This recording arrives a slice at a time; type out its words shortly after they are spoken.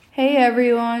Hey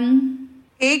everyone.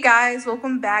 Hey guys,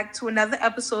 welcome back to another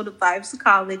episode of Vibe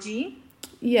Psychology.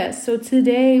 Yes, so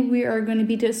today we are going to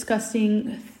be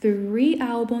discussing 3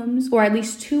 albums, or at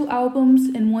least 2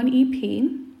 albums and 1 EP.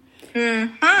 Taya,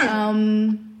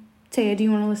 do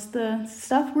you want to list the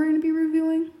stuff we're going to be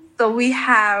reviewing? So we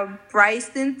have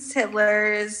Bryson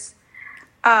Tiller's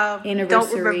Anniversary.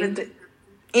 Don't remember the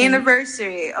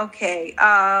anniversary. Okay.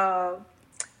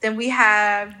 Then we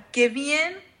have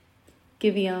Giveon,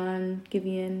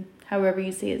 however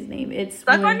you say his name. It's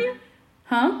Stuck on You?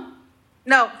 Huh?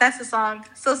 No, that's the song.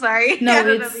 So sorry.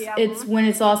 No, it's When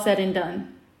It's All Said and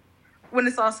Done. When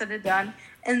It's All Said and Done.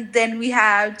 And then we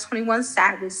have 21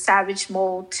 Savage, Savage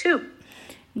Mode 2.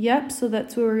 Yep, so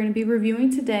that's what we're going to be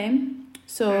reviewing today.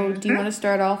 So do you want to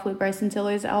start off with Bryson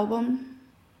Tiller's album?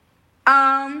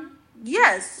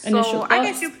 Yes. Initial so thoughts? I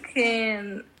guess you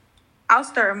can. I'll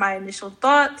start with my initial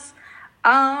thoughts.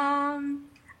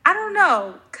 I don't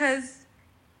know, because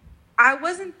I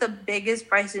wasn't the biggest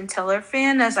Bryson Tiller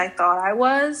fan as I thought I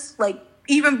was. Like,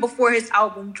 even before his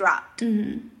album dropped.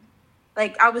 Mm-hmm.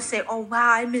 Like, I would say, oh,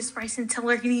 wow, I miss Bryson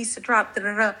Tiller. He needs to drop,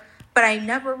 da-da-da. But I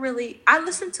never really... I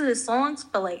listened to his songs,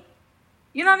 but, like,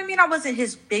 you know what I mean? I wasn't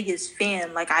his biggest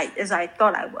fan, as I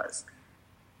thought I was.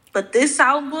 But this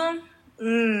album...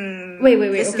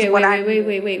 Wait.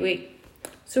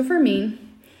 So for me,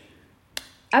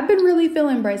 I've been really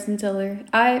feeling Bryson Tiller.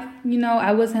 I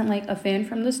wasn't like a fan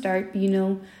from the start, but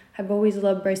I've always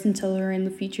loved Bryson Tiller and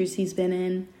the features he's been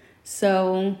in.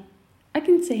 So I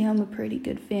can say I'm a pretty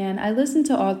good fan. I listened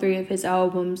to all 3 of his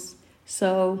albums,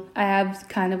 so I have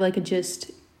kind of like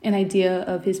an idea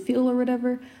of his feel or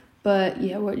whatever. But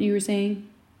yeah, what you were saying?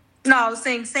 No, I was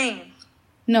saying same.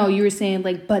 No, you were saying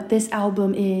but this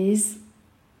album is...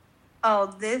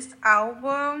 Oh, this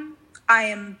album, I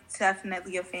am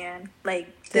definitely a fan.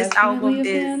 This album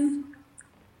is...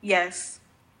 Yes.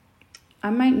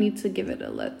 I might need to give it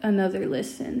another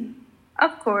listen.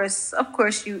 Of course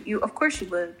you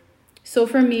would. So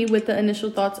for me, with the initial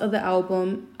thoughts of the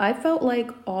album, I felt like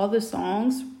all the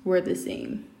songs were the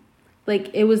same.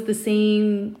 Like, it was the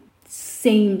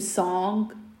same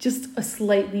song, just a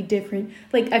slightly different...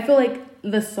 Like, I feel like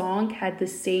the song had the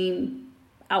same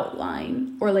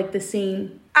outline, or like the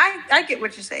same... I get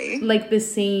what you're saying. Like the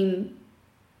same...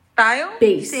 Style?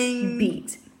 Bass,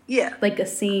 beat. Yeah. Like a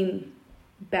same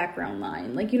background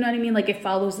line. Like, you know what I mean? Like, it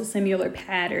follows a similar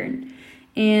pattern.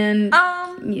 And...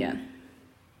 yeah.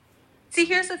 See,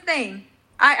 here's the thing.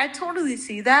 I totally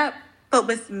see that, but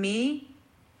with me,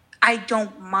 I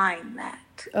don't mind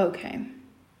that. Okay.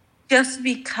 Just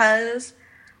because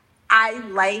I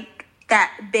like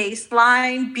that bass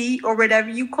line, beat, or whatever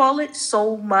you call it,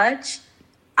 so much,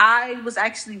 I was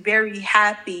actually very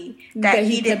happy that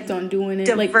he kept on doing it.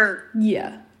 Divert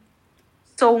yeah.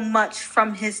 so much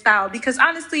from his style. Because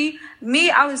honestly,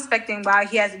 I was expecting, wow,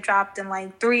 he hasn't dropped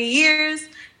in 3 years.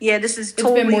 Yeah, this is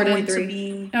totally going to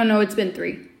be... Oh, no, it's been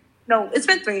 3. No, it's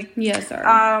been 3. Yeah, sorry.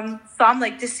 So I'm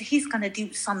like, he's going to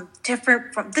do something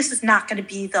different from... This is not going to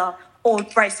be the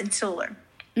old Bryson Tiller.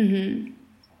 Mm-hmm.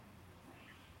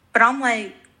 But I'm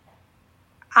like,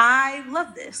 I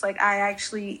love this. Like, I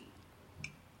actually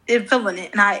am feeling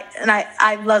it. And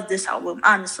I love this album,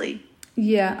 honestly.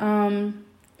 Yeah,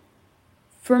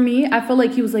 for me, I feel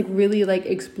like he was really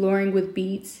exploring with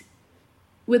beats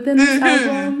within this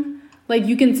album. Like,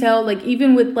 you can tell,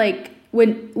 even with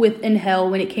with In Hell,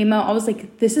 when it came out, I was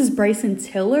like, this is Bryson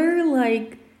Tiller?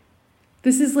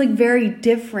 This is very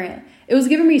different. It was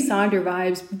giving me Sonder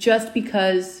vibes just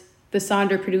because the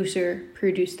Sonder producer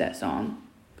produced that song.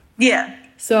 Yeah.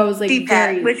 So I was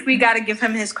which we got to give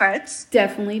him his credits.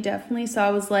 Definitely. So I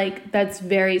was like, that's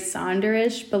very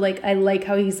Sonder-ish, but I like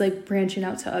how he's branching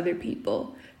out to other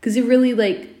people, because it really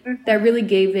that really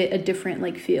gave it a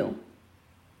different feel.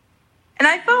 And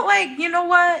I felt like, you know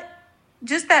what?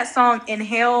 Just that song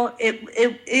Inhale,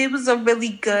 it was a really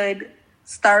good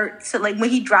start to when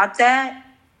he dropped that.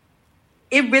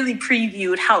 It really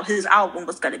previewed how his album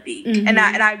was going to be. Mm-hmm. And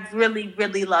I really,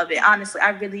 really love it. Honestly,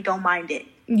 I really don't mind it.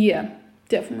 Yeah,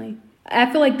 definitely.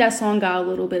 I feel like that song got a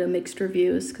little bit of mixed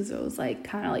reviews because it was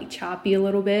kind of choppy a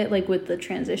little bit, with the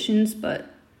transitions,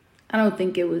 but I don't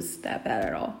think it was that bad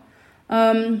at all.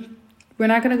 We're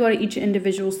not going to go to each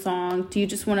individual song. Do you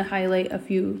just want to highlight a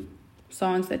few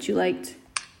songs that you liked?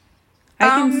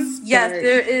 Yes,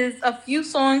 there is a few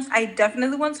songs I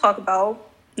definitely want to talk about.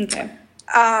 Okay.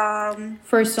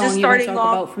 First song you want to talk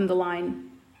about from the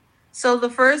line. So the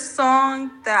first song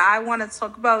that I want to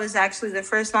talk about is actually the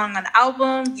first song on the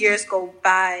album, Years Go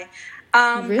By.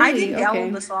 Really? I didn't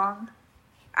download the song.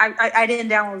 I didn't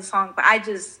download the song, but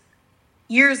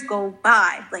Years Go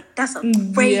By. Like, that's a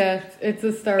great it's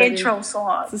a starter. intro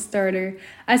song. It's a starter.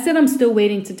 I said I'm still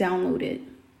waiting to download it.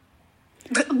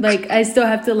 Like, I still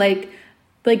have to, like,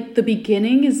 the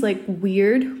beginning is, like,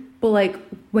 weird, but, like,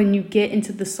 when you get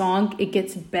into the song, it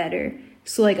gets better.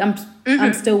 So, like,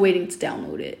 I'm still waiting to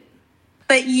download it.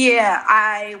 But, yeah,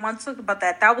 I want to talk about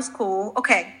that. That was cool.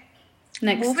 Okay.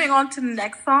 Next. Moving on to the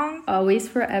next song. Always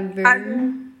Forever.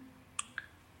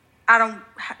 I don't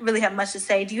really have much to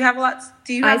say. Do you have something to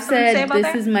say about that? I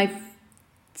said this is my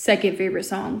second favorite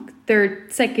song.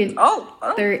 Second.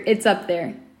 Oh. Third. It's up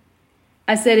there.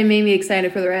 I said it made me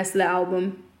excited for the rest of the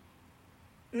album.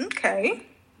 Okay.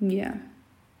 Yeah.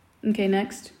 Okay,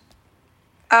 next.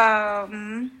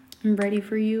 I'm Ready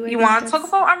for You. You want to talk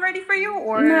about I'm Ready for You?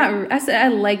 Or not? I said I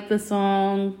like the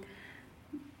song,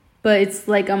 but it's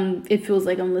like it feels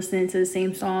like I'm listening to the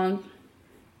same song.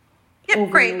 Yep,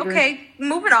 great. Okay,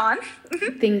 moving on.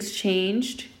 Things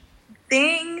Changed.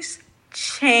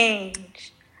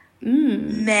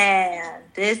 Man,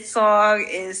 this song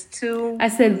is too I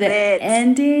said the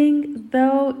ending,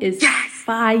 though, is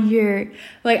fire.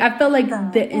 Like, I felt like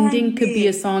the ending could be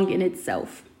a song in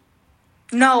itself.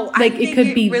 No, like, I think it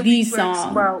could be really the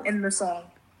song. Well, in the song.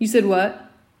 You said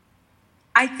what?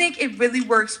 I think it really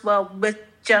works well with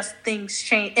just Things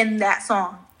Change in that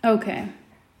song. Okay.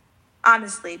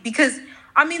 Honestly, because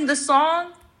I mean the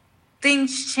song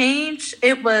Things Change,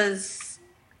 it was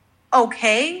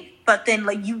okay, but then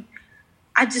like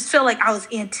I just feel like I was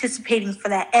anticipating for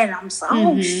that end. I'm just like,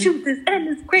 oh shoot, this end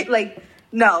is great. Like,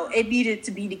 no, it needed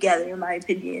to be together in my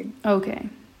opinion. Okay.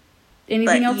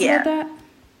 Anything else about that?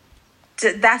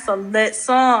 That's a lit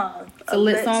song. It's a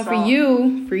lit song for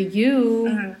you.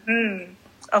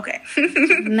 Okay.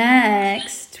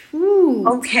 Next. Ooh,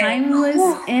 okay.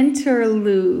 Timeless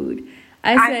Interlude.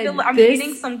 I feel I'm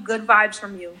getting some good vibes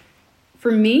from you.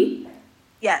 For me?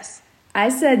 Yes. I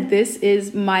said this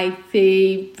is my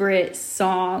favorite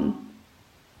song.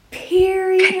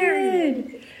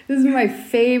 Period. This is my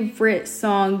favorite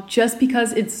song just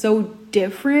because it's so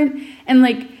different. And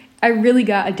like, I really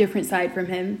got a different side from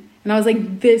him. And I was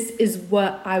like, this is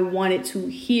what I wanted to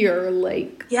hear.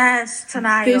 Like, yes,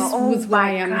 Tanaya. This was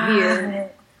why I'm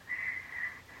here.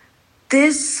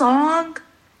 This song,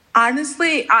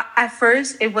 honestly, at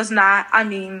first, it was not. I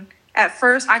mean, at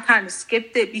first, I kind of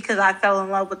skipped it because I fell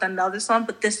in love with another song.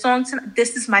 But this song,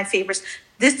 this is my favorite.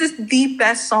 This is the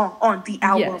best song on the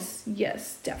album.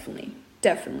 Yes, definitely.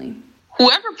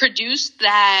 Whoever produced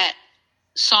that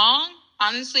song,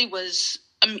 honestly, was...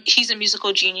 he's a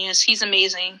musical genius. He's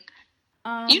amazing.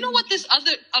 You know what this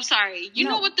other... I'm sorry. You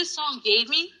know what this song gave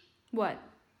me? What?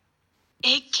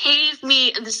 It gave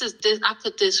me... I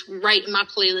put this right in my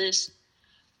playlist.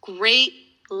 Great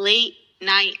late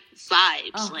night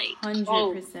vibes. 100%.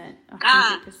 Oh,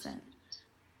 100%.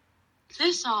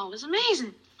 This song was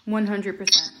amazing.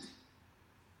 100%.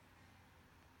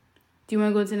 Do you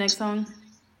want to go to the next song?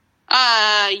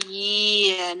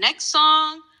 Yeah. Next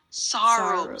song...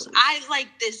 Sorrows. I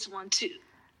like this one too.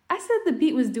 I said the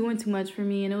beat was doing too much for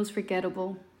me and it was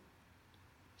forgettable.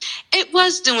 It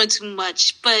was doing too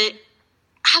much, but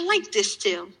I like this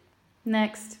too.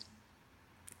 Next.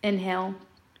 Inhale.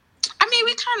 I mean,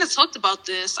 we kind of talked about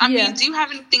this. I mean, do you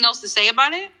have anything else to say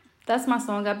about it? That's my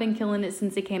song. I've been killing it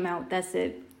since it came out. That's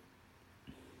it.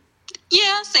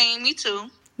 Yeah, same. Me too.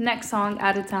 Next song,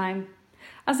 Out of Time.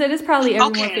 I said it's probably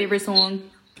everyone's favorite song.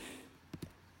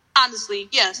 Honestly,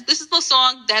 yes. This is the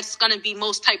song that's going to be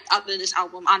most typed out of this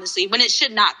album, honestly, when it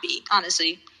should not be,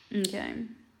 honestly. Okay.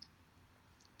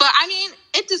 But, I mean,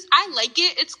 I like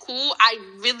it. It's cool. I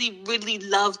really, really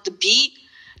love the beat.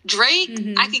 Drake,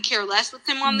 I could care less with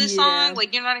him on this song.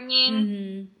 Like, you know what I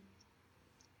mean?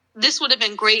 This would have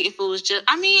been great if it was just...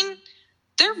 I mean,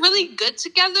 they're really good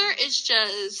together. It's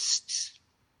just...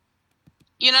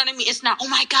 You know what I mean? It's not, oh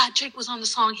my God, Drake was on the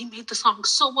song. He made the song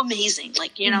so amazing.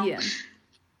 Like, you know? Yeah.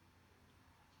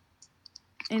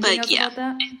 Anything else about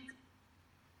that?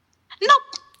 Nope.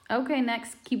 Okay,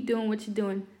 next. Keep doing what you're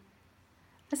doing.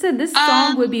 I said this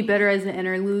song would be better as an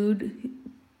interlude,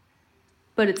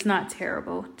 but it's not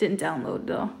terrible. Didn't download,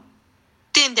 though.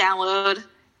 Didn't download.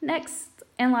 Next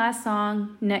and last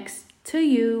song, Next to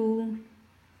You.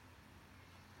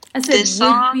 I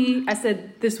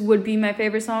said this would be my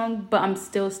favorite song, but I'm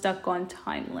still stuck on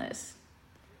Timeless.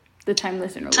 The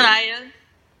Timeless interlude. Tanaya,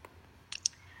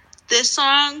 this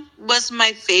song was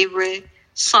my favorite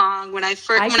song when I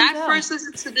first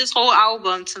listened to this whole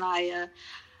album, Tanaya.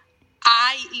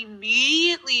 I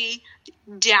immediately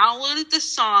downloaded the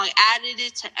song, added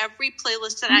it to every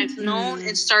playlist that I've known,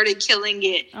 and started killing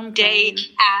it day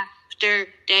after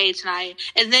day tonight.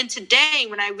 And then today,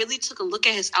 when I really took a look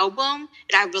at his album,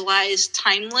 and I realized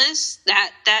Timeless,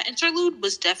 that interlude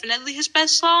was definitely his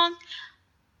best song,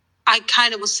 I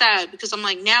kind of was sad because I'm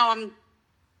like, now I'm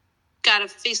gotta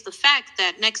face the fact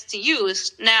that Next to You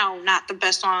is now not the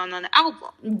best song on the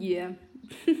album. Yeah.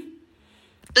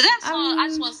 But that song, I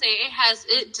just want to say,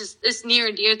 it's near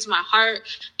and dear to my heart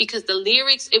because the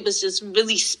lyrics, it was just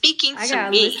really speaking to me. I gotta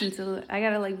really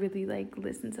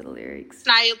listen to the lyrics.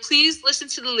 Naya, please listen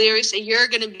to the lyrics and you're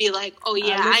gonna be like, oh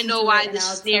yeah, I know why this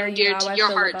is near and dear to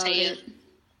your heart, Taya.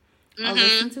 I'll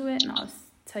listen to it and I'll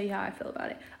tell you how I feel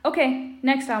about it. Okay,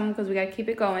 next album because we gotta keep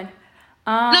it going.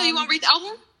 No, you want to rate the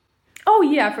album? Oh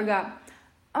yeah, I forgot.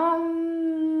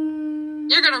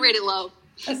 You're gonna rate it low.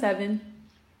 A 7.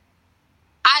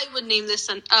 I would name this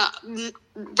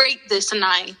rate this a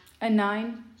 9. A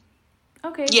 9?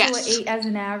 Okay, yes. So an 8 as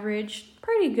an average.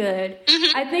 Pretty good.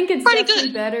 Mm-hmm. I think it's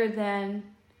definitely better than...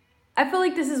 I feel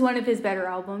like this is one of his better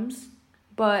albums,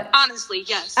 but... Honestly,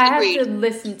 yes, I agreed. have to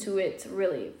listen to it to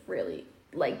really, really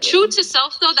like it. True to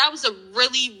Self, though, that was a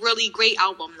really, really great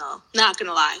album, though. Not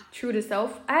gonna lie. True to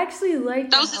Self? I actually like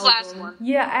that was his last one.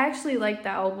 Yeah, I actually like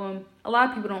that album. A lot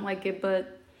of people don't like it,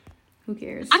 but who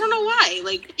cares? I don't know why.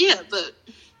 But...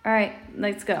 All right,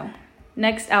 let's go.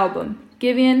 Next album.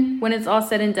 Giveon, When It's All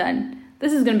Said and Done.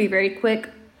 This is going to be very quick.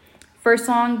 First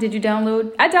song, did you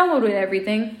download? I downloaded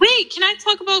everything. Wait, can we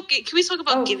talk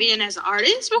about Giveon as an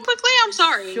artist real quickly? I'm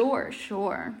sorry. Sure.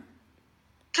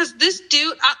 Because this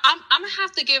dude, I'm going to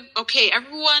have to give,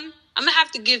 everyone, I'm going to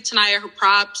have to give Tanaya her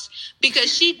props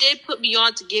because she did put me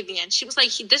on to Giveon. She was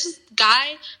like, this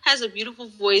guy has a beautiful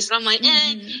voice. And I'm like,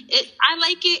 I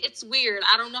like it. It's weird.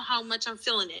 I don't know how much I'm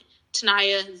feeling it.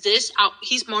 Tanaya,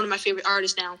 he's one of my favorite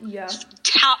artists now. Yeah.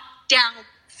 Top down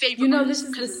favorite. You know, this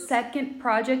is the second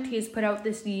project he's put out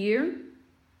this year.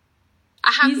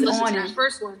 I have to listen to that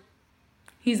first one.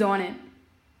 He's on it.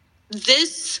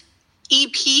 This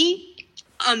EP,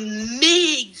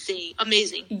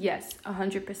 amazing. Yes,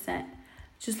 100%.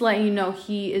 Just letting you know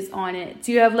he is on it.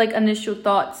 Do you have initial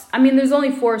thoughts? I mean, there's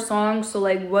only 4 songs, so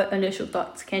what initial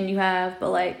thoughts can you have?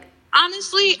 But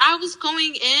honestly, I was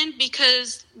going in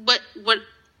because what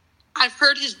I've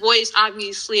heard his voice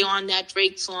obviously on that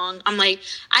Drake song. I'm like,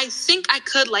 I think I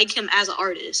could like him as an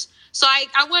artist. So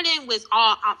I went in with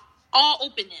all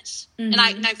openness, and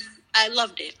I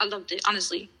loved it. I loved it,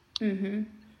 honestly. Mm-hmm.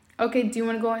 Okay, do you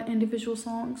want to go on individual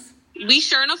songs? We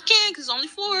sure enough can, because only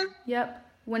 4. Yep.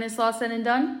 When It's All Said and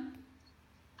Done?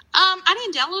 I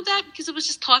didn't download that because it was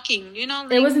just talking,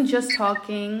 It wasn't just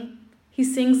talking. He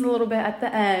sings a little bit at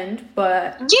the end,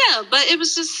 but... Yeah, but it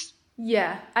was just...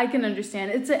 Yeah, I can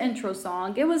understand. It's an intro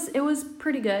song. It was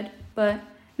pretty good, but...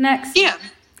 Next. Yeah.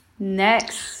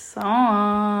 Next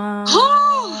song.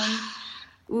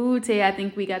 Ooh, Tay, I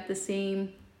think we got the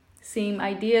same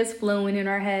ideas flowing in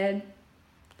our head.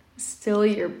 Still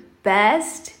Your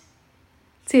Best.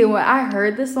 Tay, when I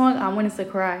heard this song, I wanted to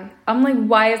cry. I'm like,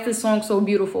 why is this song so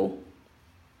beautiful?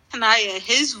 Tanaya,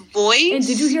 his voice... And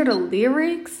did you hear the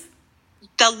lyrics?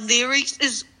 The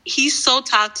lyrics he's so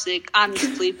toxic,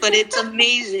 honestly, but it's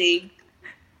amazing.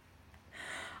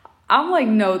 I'm like,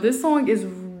 no, this song is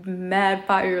mad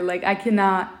fire. I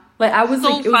cannot, I was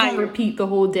so it was on repeat the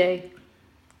whole day.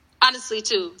 Honestly,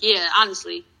 too. Yeah,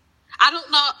 honestly. I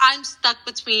don't know. I'm stuck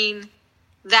between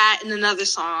that and another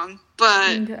song,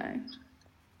 but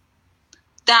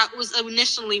that was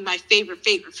initially my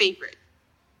favorite.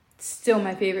 Still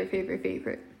my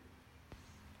favorite.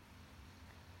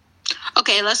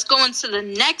 Okay, let's go into the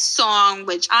next song,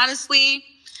 which honestly,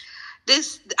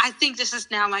 I think this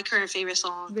is now my current favorite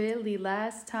song. Really,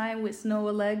 Last Time with Snoh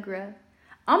Aalegra.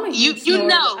 I'm a huge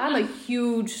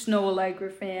Snoh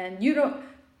Aalegra fan. You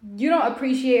don't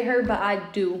appreciate her, but I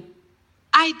do.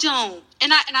 I don't,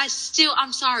 and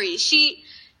I'm sorry. She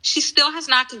still has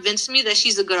not convinced me that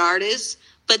she's a good artist.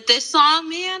 But this song,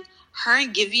 man, her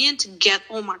and Giveon together,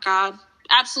 oh my God,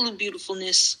 absolute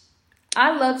beautifulness.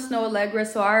 I love Snoh Aalegra,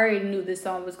 so I already knew this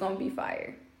song was going to be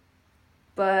fire.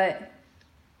 But,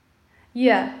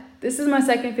 yeah, this is my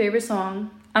second favorite song.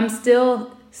 I'm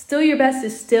still Your Best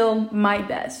is still my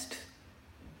best.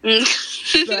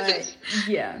 But,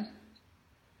 yeah.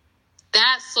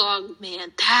 That song,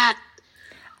 man,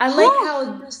 I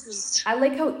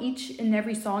like how each and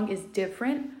every song is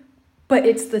different, but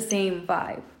it's the same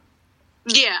vibe.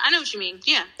 Yeah, I know what you mean.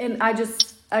 Yeah. And I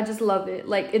just love it.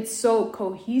 It's so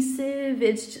cohesive.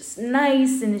 It's just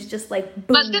nice, and it's just boom.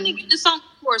 But then again, the song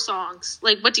 4 songs.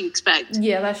 What do you expect?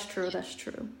 Yeah, that's true.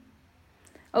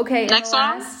 Okay, next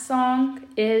and the last song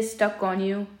is Stuck on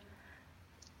You.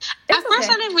 At first,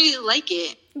 I didn't really like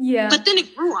it. Yeah. But then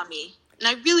it grew on me. and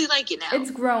I really like it now.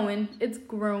 It's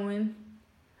growing.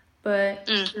 But,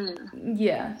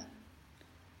 yeah.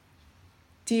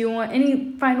 Do you want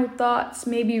any final thoughts?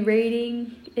 Maybe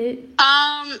rating it?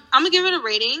 I'm gonna give it a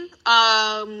rating.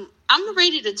 I'm gonna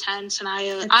rate it a 10,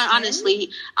 Sanaya. Honestly,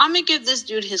 I'm gonna give this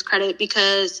dude his credit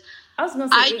because I was gonna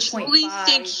say 8.5. truly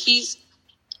think he's.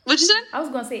 What'd you say? I was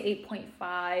gonna say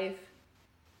 8.5.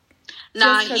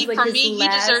 Nah, for me, he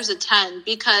deserves a 10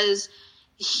 because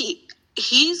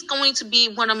he's going to be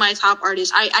one of my top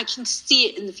artists. I can see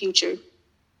it in the future.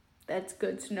 That's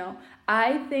good to know.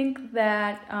 I think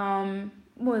that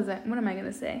what was that? What am I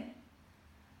gonna say?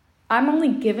 I'm only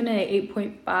giving it an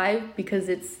 8.5 because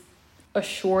it's a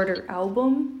shorter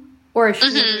album or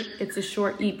it's a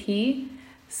short EP.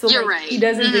 So you're right. He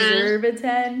doesn't deserve a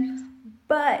 10.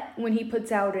 But when he puts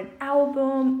out an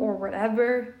album or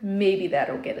whatever, maybe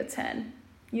that'll get a 10.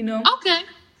 You know? Okay.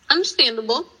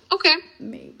 Understandable. Okay.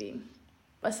 Maybe.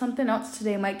 But something else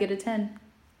today might get a 10.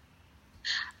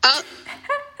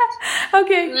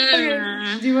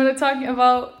 Okay. Do you want to talk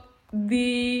about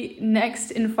the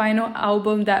next and final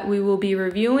album that we will be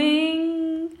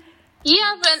reviewing?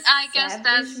 Yeah, but I guess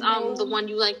that's the one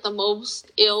you like the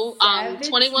most.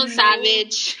 21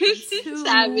 Savage.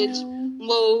 Savage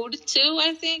Mode 2,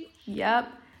 I think.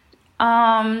 Yep.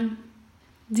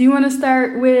 Do you want to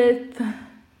start with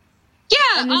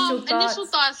initial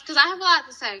thoughts? Because I have a lot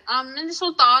to say.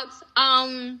 Initial thoughts.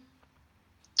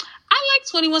 I like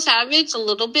 21 Savage a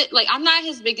little bit. Like, I'm not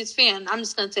his biggest fan. I'm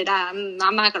just gonna say that. I'm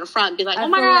not gonna front and be like, oh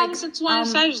my god, I listen to 21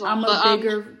 Savage. I'm a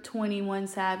bigger 21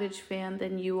 Savage fan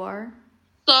than you are.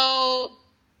 So,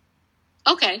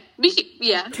 okay, we could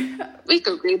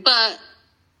agree. But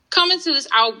coming to this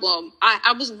album,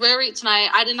 I was very tonight.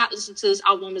 I did not listen to this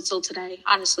album until today.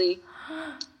 Honestly,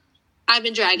 I've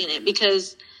been dragging it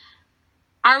because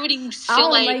I already feel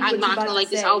like I'm not gonna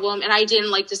like this album, and I didn't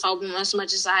like this album as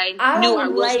much as I knew I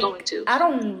was going to. I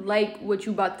don't like what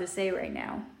you about to say right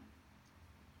now,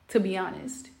 to be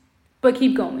honest. But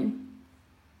keep going.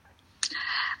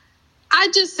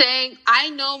 I'm just saying, I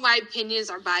know my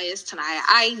opinions are biased tonight.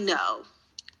 I know.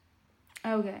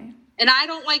 Okay. And I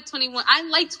don't like 21. I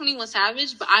like 21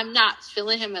 Savage, but I'm not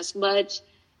feeling him as much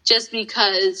just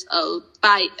because of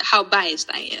how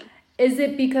biased I am. Is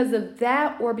it because of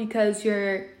that, or because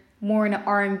you're more in an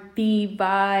R&B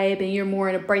vibe and you're more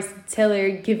in a Bryson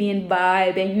Tiller, Giveon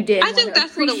vibe, and you didn't want to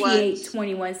appreciate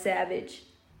 21 Savage?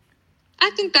 I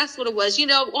think that's what it was. You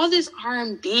know, all this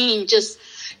R&B, just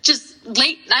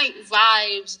late night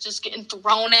vibes just getting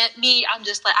thrown at me. I'm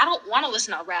just like, I don't want to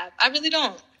listen to rap. I really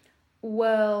don't.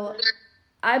 Well,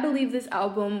 I believe this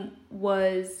album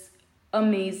was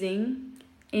amazing.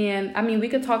 And, I mean, we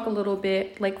could talk a little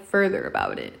bit, further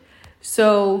about it.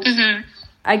 So,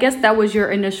 I guess that was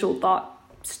your initial thought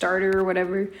starter or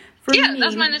whatever.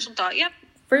 That's my initial thought, yep.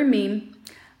 For me,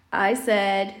 I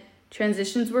said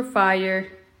transitions were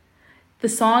fire. The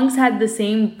songs had the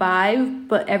same vibe,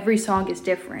 but every song is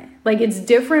different. It's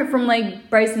different from,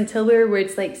 Bryson Tiller, where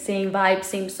it's, same vibe,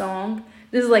 same song.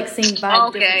 This is, same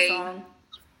vibe, different song.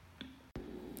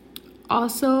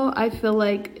 Also, I feel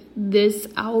like this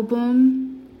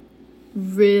album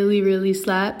really, really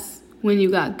slaps when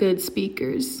you got good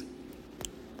speakers.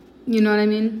 You know what I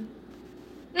mean?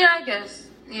 Yeah, I guess.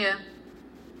 Yeah.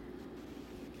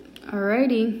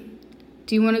 Alrighty.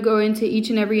 Do you want to go into each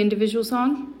and every individual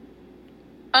song?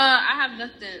 I have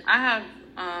nothing. I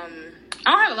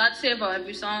don't have a lot to say about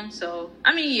every song, so,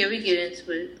 I mean, yeah, we get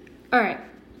into it. Alright.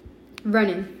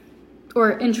 Running.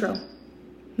 Or intro.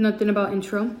 Nothing about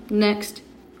intro. Next.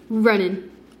 Running.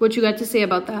 What you got to say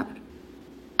about that?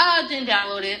 I didn't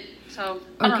download it, so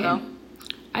I don't know.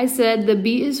 I said the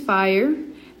beat is fire,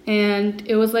 and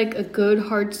it was a good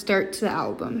hard start to the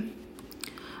album.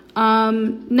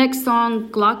 Next song,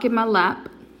 Glock in My Lap.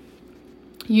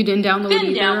 You didn't download it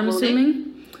either, I'm assuming.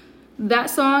 That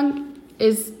song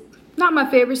is not my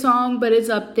favorite song, but it's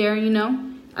up there, you know.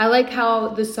 I like how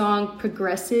the song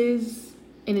progresses,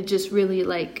 and it just really,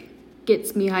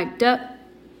 gets me hyped up.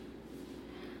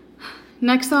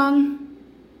 Next song.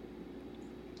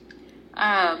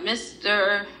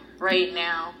 Mr. Right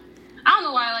Now. I don't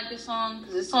know why I like this song,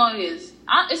 because this song is,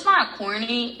 it's not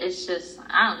corny, it's just,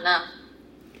 I don't know.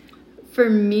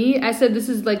 For me, I said this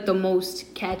is the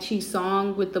most catchy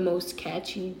song with the most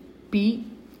catchy beat.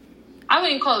 I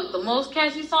wouldn't call it the most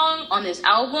catchy song on this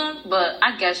album, but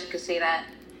I guess you could say that.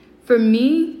 For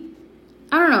me,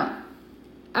 I don't know.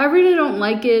 I really don't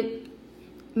like it.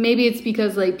 Maybe it's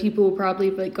because people will probably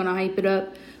gonna hype it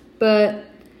up, but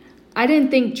I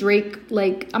didn't think Drake,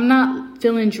 I'm not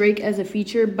feeling Drake as a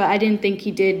feature, but I didn't think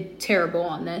he did terrible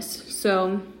on this.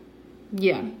 So,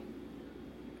 yeah.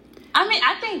 I mean,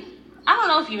 I I don't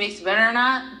know if he makes it better or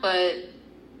not, but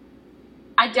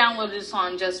I downloaded the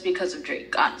song just because of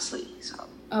Drake, honestly. So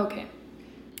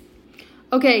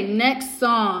Okay, next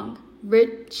song,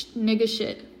 Rich Nigga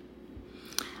Shit.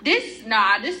 This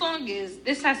song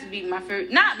this has to be my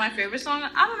favorite, not my favorite song.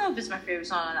 I don't know if it's my favorite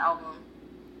song on the album.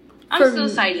 I'm still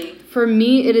citing. For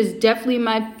me, it is definitely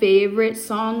my favorite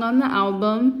song on the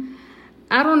album.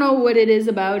 I don't know what it is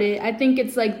about it. I think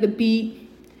it's like the beat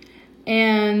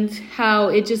and how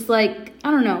it just like,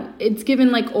 I don't know, it's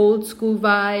given like old school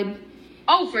vibe.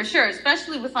 Oh, for sure,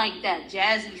 especially with like that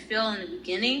jazzy feel in the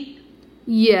beginning.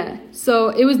 Yeah, so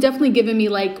it was definitely giving me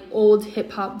like old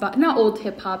hip hop vibe. Not old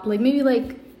hip hop, like maybe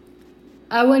like,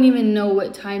 I wouldn't even know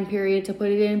what time period to put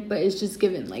it in, but it's just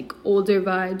giving like older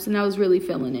vibes, and I was really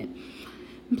feeling it.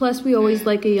 And plus, we always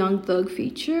like a Young Thug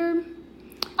feature.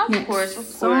 Of course.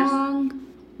 Song,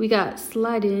 we got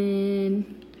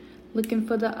Sliding, looking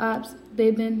for the ops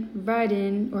they've been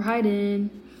riding or hiding.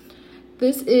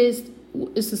 It's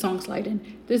the song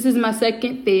Sliding. This is my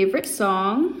second favorite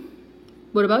song.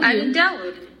 What about you? I didn't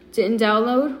download it. Didn't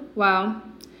download? Wow.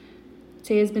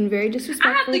 Tay has been very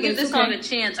disrespectful. I have to give this song a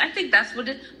chance. I think that's what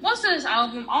it. Most of this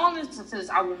album, I only listened to this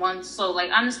album once. So, like,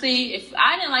 honestly, if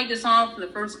I didn't like this song for the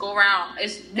first go round,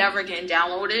 it's never getting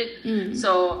downloaded.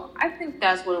 So I think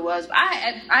that's what it was. But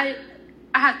I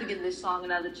have to give this song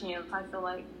another chance. I feel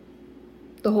like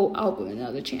the whole album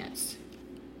another chance.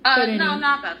 No,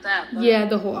 not about that. But. Yeah,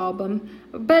 the whole album.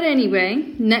 But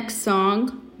anyway, next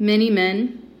song, Many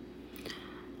Men.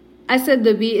 I said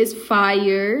the beat is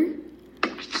fire.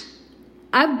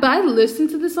 I listened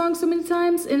to the song so many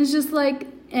times, and it's just like,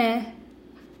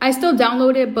 I still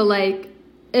download it, but like,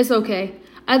 it's okay.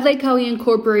 I like how he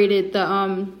incorporated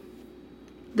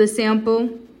the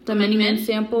sample, the Many Men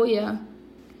sample, yeah.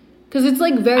 Because it's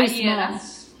like very small. Yeah,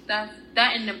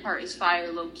 that ending part is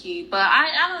fire, low key. But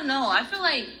I don't know. I feel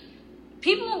like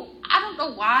people, I don't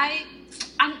know why.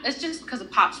 It's just because of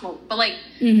Pop Smoke. But like,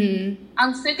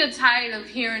 I'm sick and tired of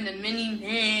hearing the Many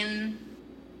Men.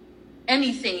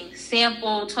 Anything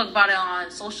sample, talk about it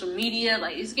on social media,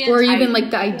 like it's getting or even like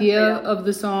the idea of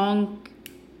the song.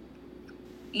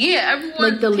 Yeah, everyone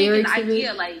like the lyrics of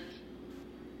it, like,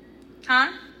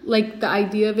 like the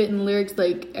idea of it in lyrics,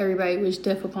 like everybody wish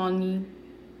death upon me.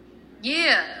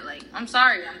 Yeah, like I'm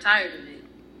sorry, I'm tired of it.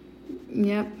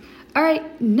 Yep. All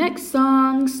right, next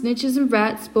song, Snitches and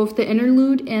Rats, both the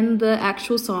interlude and the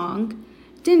actual song.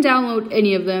 Didn't download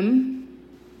any of them.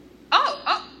 Oh.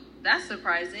 That's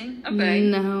surprising. Okay.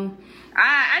 No.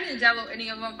 I didn't download any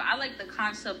of them, but I like the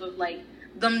concept of like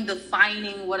them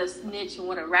defining what a snitch and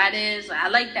what a rat is. I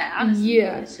like that. Honestly,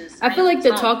 yeah. I feel like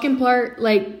the talking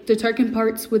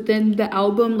parts within the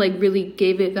album like really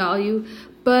gave it value.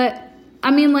 But I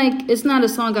mean, like, it's not a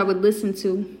song I would listen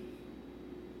to.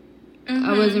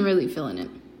 I wasn't really feeling it.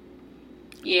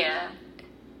 Yeah.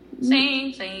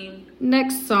 Same.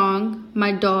 Next song,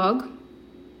 My Dog.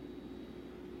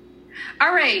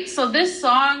 All right, so this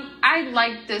song, I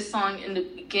liked this song in the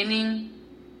beginning.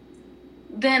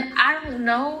 Then, I don't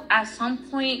know, at some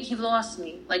point, he lost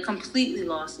me. Like, completely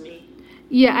lost me.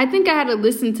 Yeah, I think I had to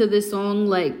listen to this song,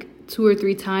 like, 2 or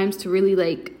 3 times to really,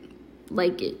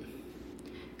 like it.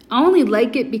 I only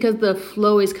like it because the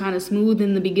flow is kind of smooth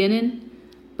in the beginning.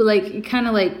 But, like, it kind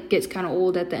of, like, gets kind of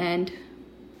old at the end.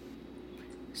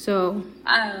 So.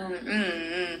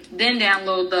 Then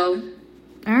download, though.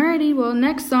 Alrighty, well,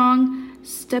 next song.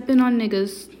 Stepping on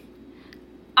Niggas.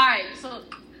 Alright, so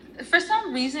for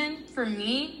some reason, for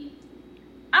me,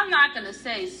 I'm not gonna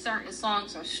say certain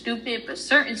songs are stupid, but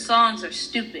certain songs are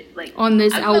stupid. Like on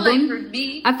this album, feel like for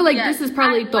me, I feel like this is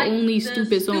probably the only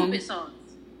stupid song.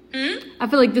 I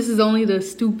feel like this is only the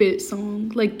stupid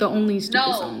song, like the only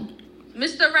stupid song.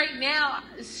 Mr. Right Now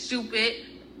is stupid.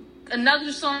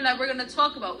 Another song that we're gonna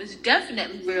talk about is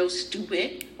definitely real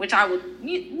stupid, which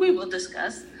we will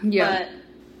discuss. Yeah. But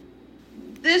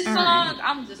this song,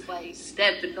 I'm just like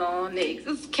stepping on niggas.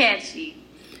 It's catchy.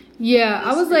 Yeah,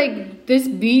 I was like, this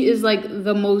beat is like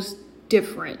the most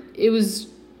different. It was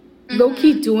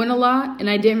low-key doing a lot, and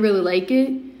I didn't really like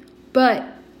it, but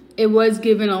it was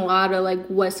giving a lot of like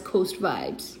West Coast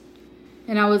vibes.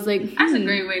 And I was like, that's a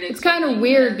great way to. It's kind of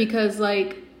weird because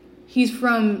like he's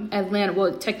from Atlanta,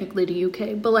 well, technically the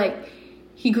UK, but like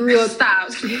he grew up.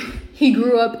 He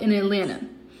grew up in Atlanta,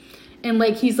 and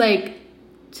like he's like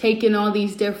taking all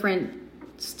these different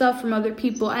stuff from other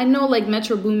people. I know like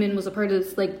Metro Boomin was a part of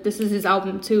this, like this is his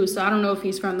album too, so I don't know if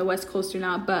he's from the West Coast or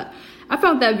not, but I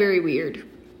found that very weird.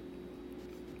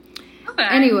 Okay.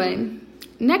 Anyway,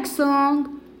 next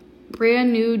song,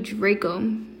 Brand New Draco.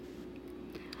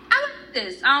 I like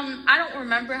this. I don't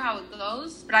remember how it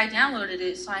goes, but I downloaded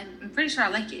it, so I'm pretty sure I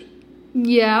like it.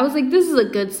 Yeah, I was like, this is a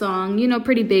good song. You know,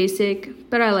 pretty basic,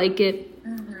 but I like it.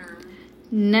 Mm-hmm.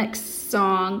 Next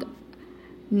song,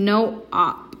 No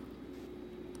Op.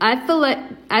 I feel like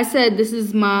I said this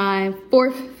is my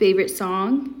 4th favorite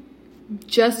song,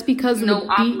 just because of No the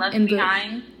Op beat Left and the.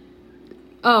 Behind.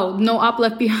 Oh, No Op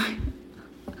Left Behind.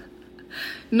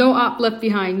 No Op Left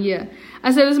Behind. Yeah,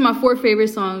 I said this is my 4th favorite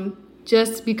song,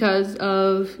 just because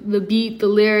of the beat, the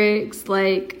lyrics,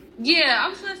 like. Yeah, I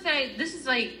was gonna say this is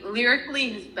like lyrically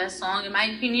his best song in my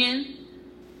opinion.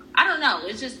 I don't know.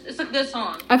 It's a good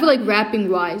song. I feel like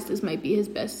rapping wise, this might be his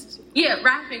best. Yeah,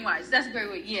 rapping wise, that's a great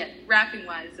way. Yeah, rapping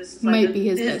wise, this is Might be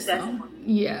his best song. one.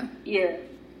 Yeah. Yeah.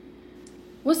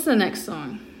 What's the next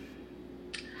song?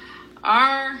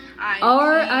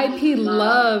 R.I.P.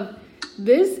 Love.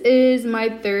 This is my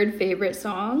 3rd favorite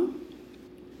song.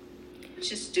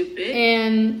 Which is stupid.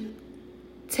 And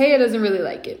Taya doesn't really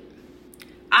like it.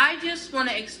 I just want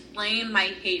to explain my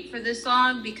hate for this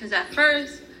song because at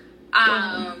first,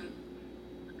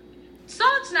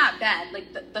 song's not bad.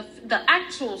 Like the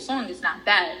actual song is not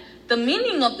bad. The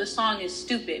meaning of the song is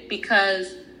stupid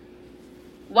because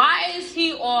why is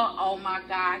he all, oh my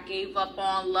God, gave up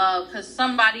on love because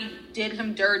somebody did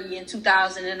him dirty in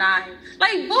 2009?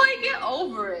 Like, boy, get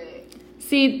over it.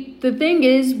 See, the thing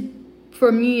is,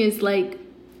 for me, is like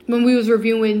when we was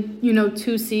reviewing,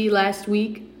 2C last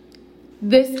week,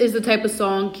 this is the type of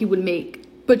song he would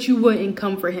make, but you wouldn't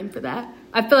come for him for that.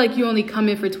 I feel like you only come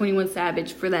in for 21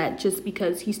 Savage for that just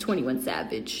because he's 21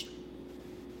 Savage.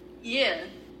 Yeah.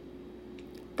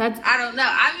 That's I don't know.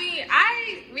 I mean,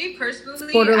 me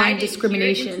personally, borderline I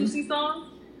discrimination. Didn't hear the 2C song.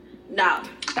 No,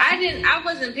 I didn't. I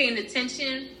wasn't paying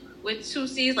attention with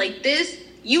 2Cs like this.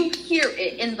 You hear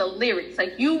it in the lyrics,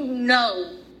 like you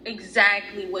know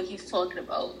exactly what he's talking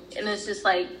about, and it's just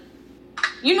like,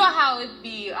 you know how it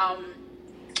be.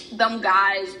 Them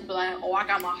guys be like, oh, I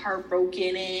got my heart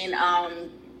broken in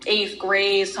 8th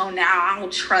grade, so now I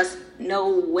don't trust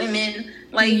no women.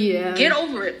 Like, Get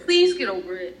over it. Please get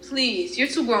over it. Please. You're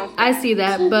too grown for I see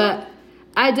that, but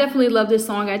I definitely love this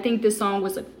song. I think this song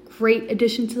was a great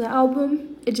addition to the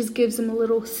album. It just gives them a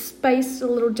little spice, a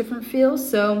little different feel.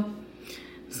 So,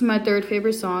 this is my 3rd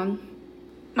favorite song.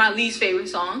 My least favorite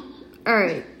song. All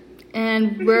right.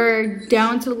 And we're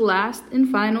down to the last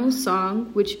and final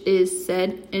song, which is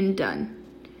Said and Done.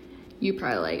 You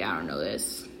probably like, I don't know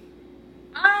this.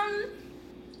 I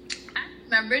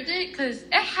remembered it because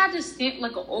it had this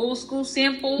like an old school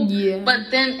sample. Yeah.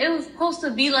 But then it was supposed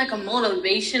to be like a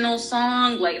motivational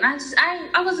song. Like, and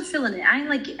I wasn't feeling it. I didn't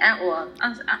like it at all. I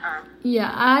was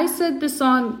Yeah, I said this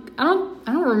song. I don't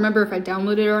remember if I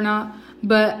downloaded it or not,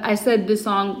 but I said this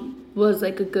song was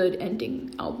like a good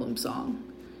ending album song.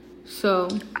 So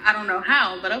I don't know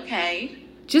how, but okay.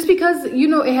 Just because,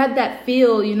 it had that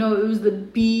feel, it was the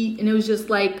beat, and it was just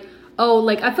like, oh,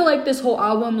 like, I feel like this whole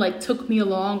album, like, took me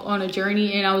along on a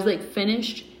journey, and I was, like,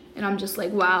 finished, and I'm just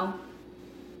like, wow.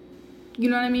 You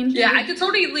know what I mean? Yeah, I could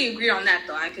totally agree on that,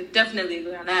 though. I could definitely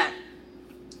agree on that.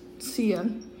 So, yeah.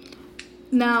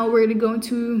 Now, we're going to go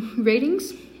into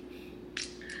ratings.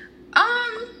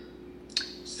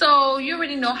 So you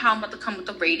already know how I'm about to come with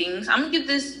the ratings. I'm gonna give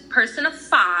this person a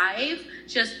 5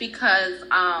 just because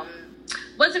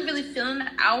wasn't really feeling the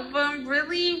album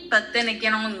really, but then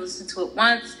again I only listened to it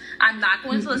once. I'm not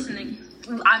going to listen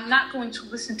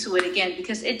to it again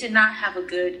because it did not have a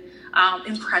good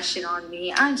impression on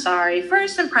me. I'm sorry.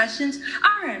 First impressions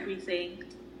are everything.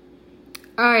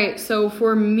 Alright, so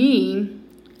for me,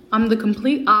 I'm the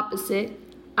complete opposite.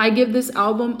 I give this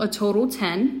album a total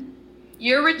 10.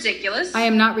 You're ridiculous. I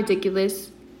am not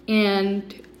ridiculous.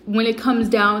 And when it comes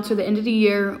down to the end of the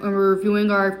year and we're reviewing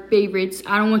our favorites,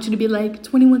 I don't want you to be like,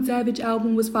 21 Savage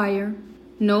album was fire.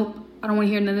 Nope. I don't want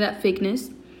to hear none of that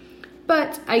fakeness.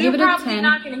 But I give it a 10. You're probably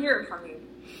not going to hear it from you.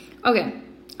 Okay.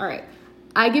 All right.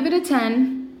 I give it a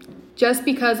 10 just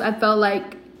because I felt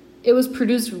like it was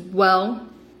produced well.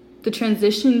 The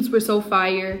transitions were so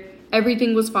fire.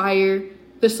 Everything was fire.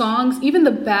 The songs, even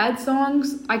the bad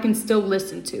songs, I can still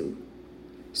listen to.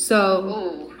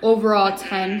 So, overall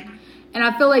 10. And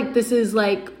I feel like this is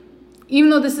like, even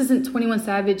though this isn't 21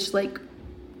 Savage, like,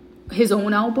 his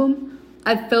own album,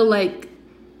 I feel like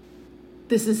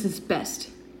this is his best.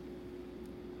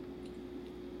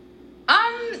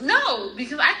 No,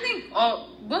 because I think,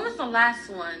 when was the last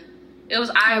one? It was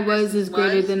I Was is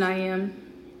greater than I am.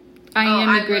 I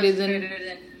am is greater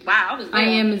than. Wow, I was good. I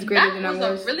am is greater than I was.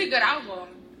 That was a really good album.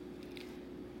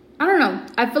 I don't know.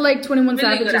 I feel like 21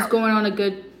 Savage is going on a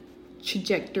good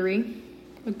trajectory,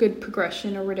 a good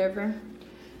progression or whatever.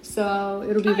 So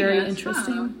it'll be very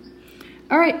interesting.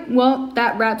 All right. Well,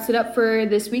 that wraps it up for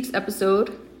this week's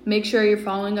episode. Make sure you're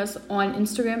following us on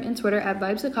Instagram and Twitter at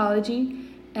Vibe Psychology.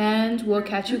 And we'll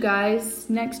catch you guys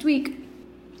next week.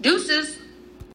 Deuces.